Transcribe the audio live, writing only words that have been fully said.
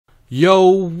Yo,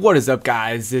 what is up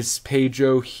guys? It's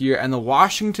Pedro here, and the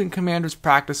Washington Commanders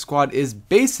practice squad is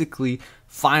basically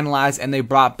finalized, and they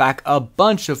brought back a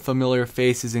bunch of familiar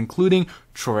faces, including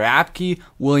Troy Apke,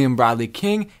 William Bradley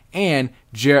King, and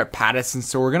Jaret Patterson.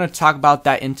 So we're going to talk about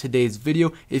that in today's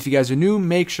video. If you guys are new,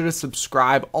 make sure to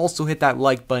subscribe. Also hit that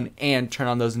like button and turn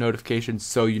on those notifications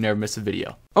so you never miss a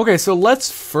video. Okay, so let's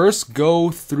first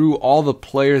go through all the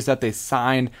players that they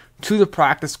signed to the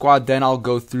practice squad. Then I'll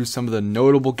go through some of the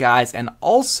notable guys. And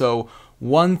also,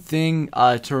 one thing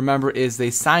to remember is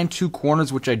they signed 2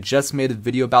 corners, which I just made a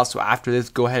video about. So after this,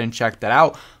 go ahead and check that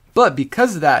out. But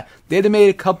because of that, they had to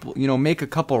make a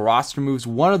couple roster moves.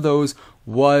 One of those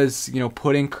was,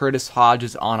 putting Curtis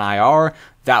Hodges on IR.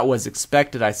 That was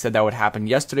expected. I said that would happen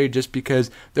yesterday just because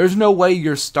there's no way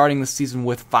you're starting the season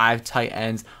with 5 tight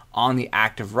ends on the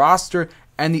active roster.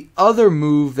 And the other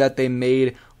move that they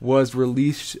made was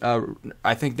release.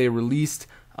 I think they released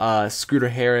Scooter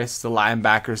Harris, the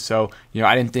linebacker. So,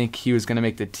 I didn't think he was going to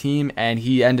make the team, and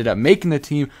he ended up making the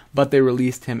team, but they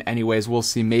released him anyways. We'll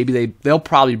see. Maybe they'll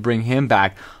probably bring him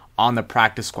back on the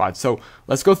practice squad. So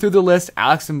let's go through the list.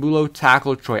 Alex Mbulo,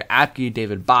 tackle; Troy Apke,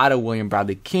 David Bada, William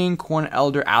Bradley King, Corn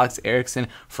Elder, Alex Erickson,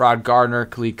 Farrod Gardner,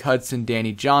 Khalid Hudson,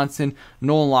 Danny Johnson,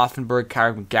 Nolan Laufenberg,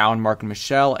 Carrick McGowan, Mark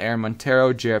Michelle, Aaron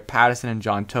Montero, Jaret Patterson, and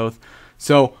John Toth.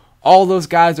 So all those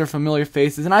guys are familiar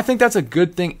faces, and I think that's a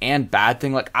good thing and bad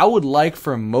thing. Like, I would like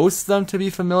for most of them to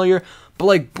be familiar,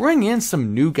 but bring in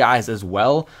some new guys as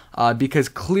well, because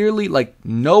clearly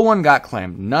no one got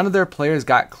claimed. None of their players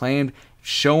got claimed,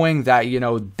 showing that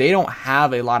they don't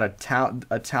have a lot of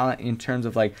talent in terms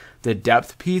of the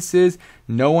depth pieces.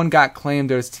 No one got claimed.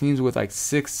 There's teams with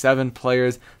 6, 7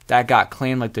 players that got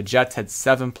claimed. Like the Jets had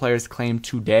 7 players claimed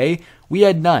today. We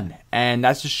had none, and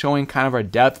that's just showing kind of our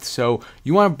depth. So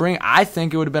you want to bring, I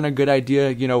think it would have been a good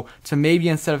idea, to maybe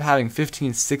instead of having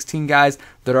 15, 16 guys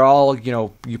that are all,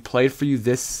 you played for you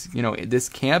this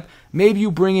camp, maybe you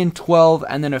bring in 12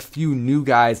 and then a few new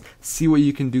guys, see what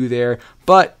you can do there.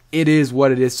 But it is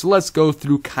what it is. So let's go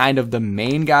through kind of the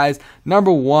main guys.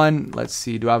 Number 1, let's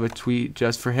see, do I have a tweet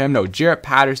just for him? No, Jaret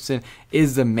Patterson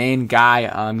is the main guy.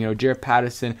 Jaret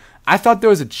Patterson, I thought there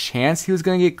was a chance he was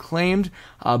going to get claimed,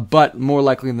 but more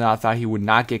likely than not, I thought he would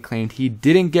not get claimed. He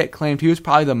didn't get claimed. He was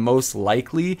probably the most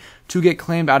likely to get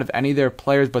claimed out of any of their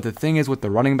players, but the thing is, with the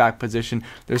running back position,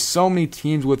 there's so many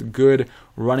teams with good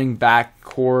running back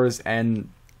cores, and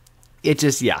it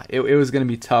just, it was going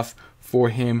to be tough for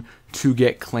him to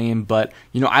get claimed. But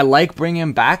I like bringing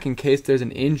him back in case there's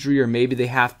an injury, or maybe they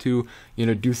have to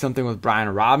do something with Brian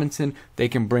Robinson. They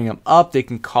can bring him up, they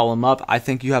can call him up. I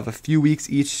think you have a few weeks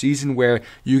each season where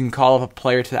you can call up a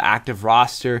player to the active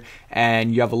roster,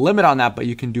 and you have a limit on that, but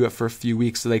you can do it for a few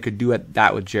weeks. So they could do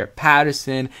that with Jaret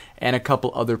Patterson and a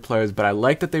couple other players. But I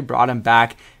like that they brought him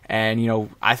back, and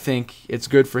I think it's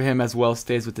good for him as well.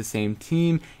 Stays with the same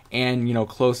team and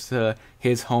close to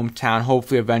his hometown.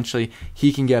 Hopefully eventually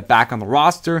he can get back on the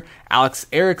roster. Alex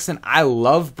Erickson, I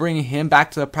love bringing him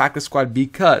back to the practice squad,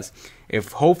 because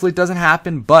if hopefully it doesn't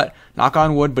happen, but knock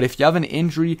on wood, but if you have an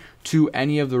injury to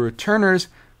any of the returners,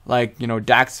 like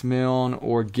Dax Milne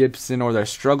or Gibson, or they're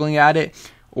struggling at it,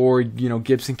 or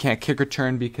Gibson can't kick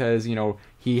return because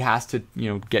he has to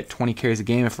get 20 carries a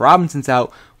game if Robinson's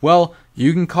out, well,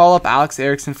 you can call up Alex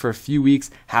Erickson for a few weeks,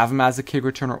 have him as a kick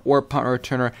returner or punt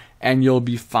returner, and you'll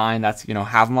be fine. That's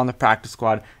have him on the practice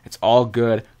squad. It's all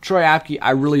good. Troy Apke,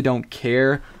 I really don't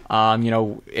care.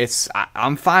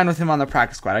 I'm fine with him on the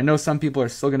practice squad. I know some people are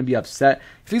still going to be upset.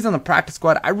 If he's on the practice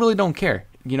squad, I really don't care.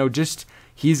 Just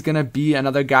he's going to be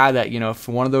another guy that, if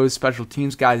one of those special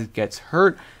teams guys gets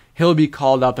hurt, he'll be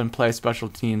called up and play special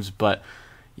teams. But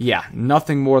yeah,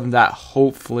 nothing more than that,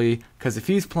 hopefully, because if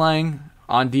he's playing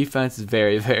on defense, is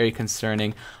very, very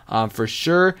concerning for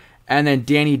sure. And then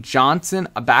Danny Johnson,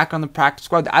 back on the practice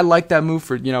squad. I like that move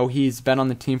for, he's been on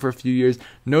the team for a few years,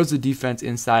 knows the defense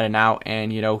inside and out,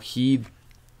 and, he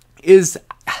is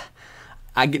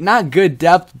not good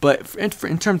depth, but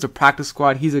in terms of practice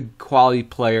squad, he's a quality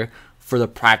player for the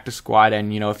practice squad.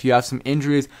 And, if you have some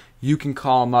injuries, you can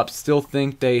call him up. Still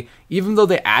think even though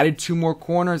they added 2 more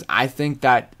corners, I think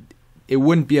that it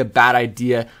wouldn't be a bad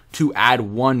idea to add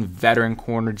 1 veteran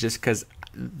corner, just because,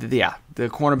 the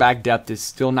cornerback depth is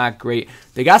still not great.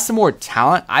 They got some more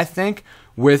talent, I think,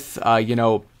 with, I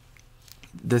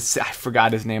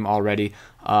forgot his name already,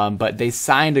 but they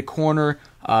signed a corner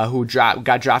who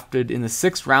got drafted in the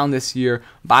 6th round this year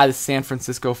by the San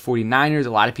Francisco 49ers. A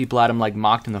lot of people had him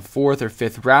mocked in the 4th or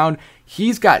 5th round.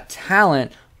 He's got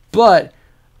talent, but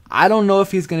I don't know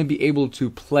if he's going to be able to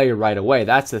play right away.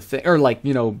 That's the thing. Or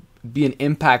be an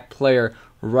impact player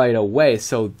right away.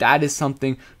 So that is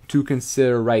something to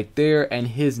consider right there. And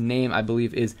his name, I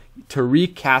believe, is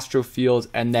Tariq Castro-Fields,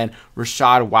 and then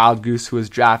Rashad Wildgoose, who was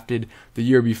drafted the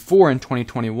year before in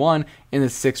 2021 in the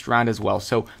 6th round as well.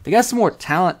 So they got some more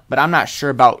talent, but I'm not sure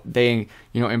about they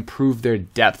improve their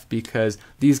depth, because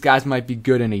these guys might be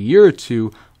good in a year or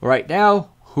two. Right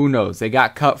now, who knows? They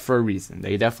got cut for a reason.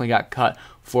 They definitely got cut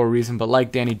for a reason. But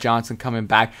like Danny Johnson coming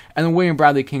back, and then William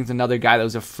Bradley King's another guy that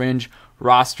was a fringe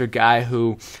roster guy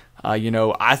who,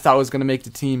 I thought was going to make the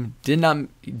team.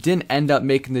 Didn't end up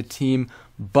making the team,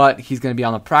 but he's going to be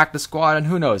on the practice squad. And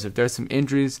who knows, if there's some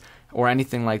injuries or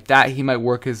anything like that, he might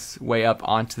work his way up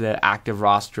onto the active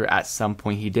roster at some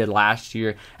point. He did last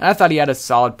year, and I thought he had a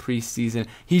solid preseason.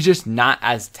 He's just not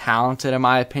as talented, in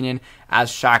my opinion,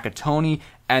 as Shaka Toney.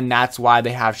 And that's why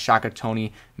they have Shaka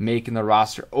Toney making the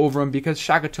roster over him, because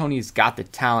Shaka Toney's got the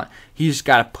talent. He's just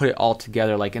got to put it all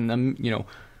together. Like in the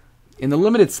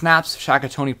limited snaps Shaka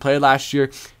Toney played last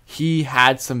year, he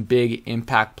had some big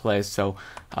impact plays. So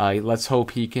let's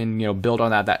hope he can build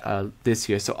on that this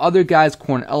year. So other guys,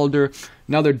 Corn Elder,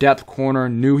 another depth corner,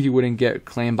 knew he wouldn't get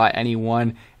claimed by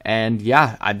anyone. And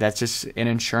yeah, that's just an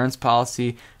insurance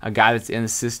policy. A guy that's in the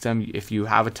system, if you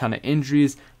have a ton of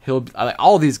injuries,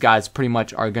 all these guys pretty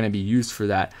much are going to be used for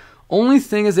that. Only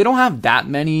thing is they don't have that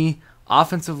many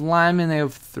offensive linemen. They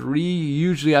have 3.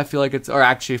 Usually I feel like or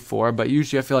actually 4, but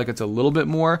usually I feel like it's a little bit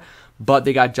more. But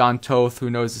they got John Toth,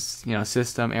 who knows the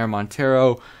system, Aaron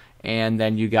Montero, and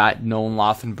then you got Nolan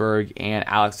Laufenberg and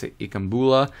Alex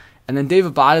Ikambula. And then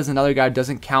David Bada is another guy who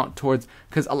doesn't count towards,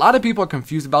 because a lot of people are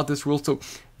confused about this rule. So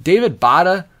David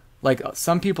Bada, like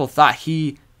some people thought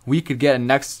we could get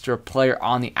an extra player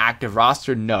on the active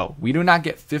roster. No, we do not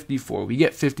get 54. We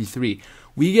get 53.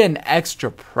 We get an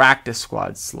extra practice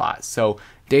squad slot. So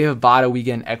David Bada, we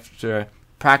get an extra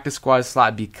practice squad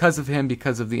slot because of him,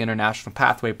 because of the International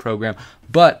Pathway Program.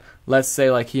 But let's say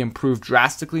like he improved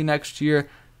drastically next year,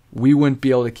 we wouldn't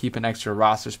be able to keep an extra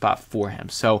roster spot for him.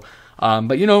 So,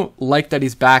 but like that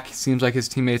he's back. It seems like his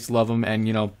teammates love him,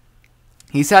 and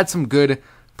he's had some good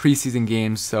preseason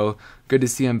games, so good to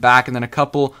see him back. And then a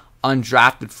couple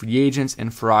undrafted free agents in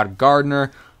Farad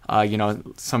Gardner,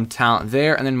 some talent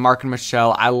there. And then Marken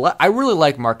Michel. I really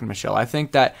like Marken Michel. I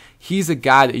think that he's a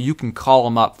guy that you can call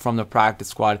him up from the practice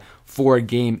squad for a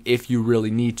game if you really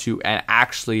need to, and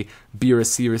actually be a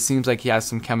receiver. Seems like he has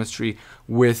some chemistry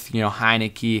with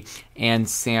Heineke and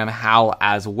Sam Howell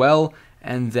as well.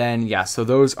 And then so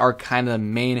those are kind of the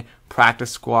main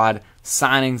practice squad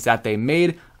signings that they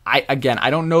made. I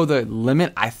don't know the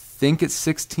limit. I think it's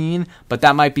 16, but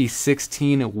that might be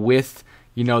 16 with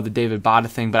the David Bada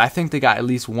thing. But I think they got at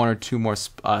least 1 or 2 more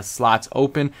slots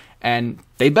open, and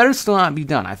they better still not be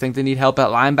done. I think they need help at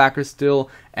linebacker still,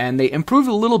 and they improved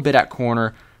a little bit at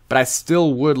corner, but I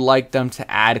still would like them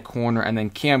to add corner. And then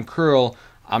Cam Curl,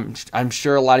 I'm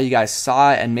sure a lot of you guys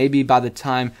saw it, and maybe by the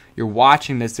time you're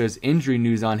watching this, there's injury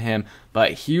news on him.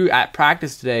 But he at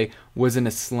practice today was in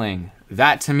a sling.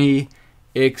 That to me,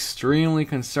 extremely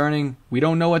concerning. We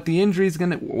don't know what the injury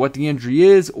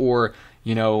is, or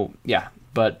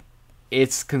but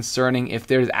it's concerning if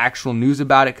there's actual news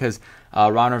about it, because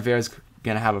Ron Rivera's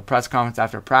going to have a press conference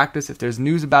after practice. If there's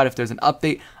news about it, if there's an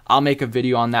update, I'll make a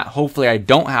video on that. Hopefully I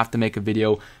don't have to make a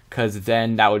video, because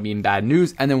then that would mean bad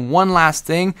news. And then one last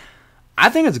thing, I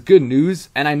think it's good news,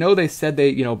 and I know they said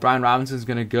Brian Robinson's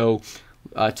going to go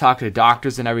talk to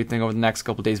doctors and everything over the next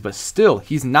couple days, but still,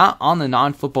 he's not on the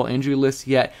non-football injury list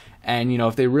yet. And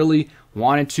if they really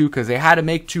wanted to, because they had to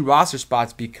make 2 roster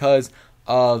spots because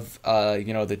of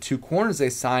the 2 corners they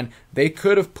signed, they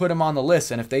could have put him on the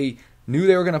list. And if they knew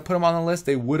they were going to put him on the list,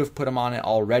 they would have put him on it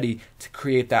already to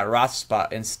create that roster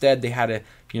spot. Instead, they had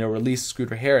to release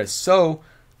Scooter Harris. So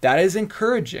that is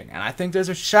encouraging, and I think there's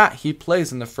a shot he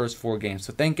plays in the first 4 games.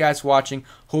 So thank you guys for watching.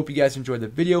 Hope you guys enjoyed the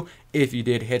video. If you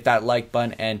did, hit that like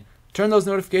button and turn those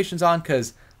notifications on,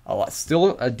 because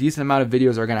still a decent amount of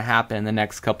videos are going to happen in the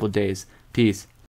next couple of days. Peace.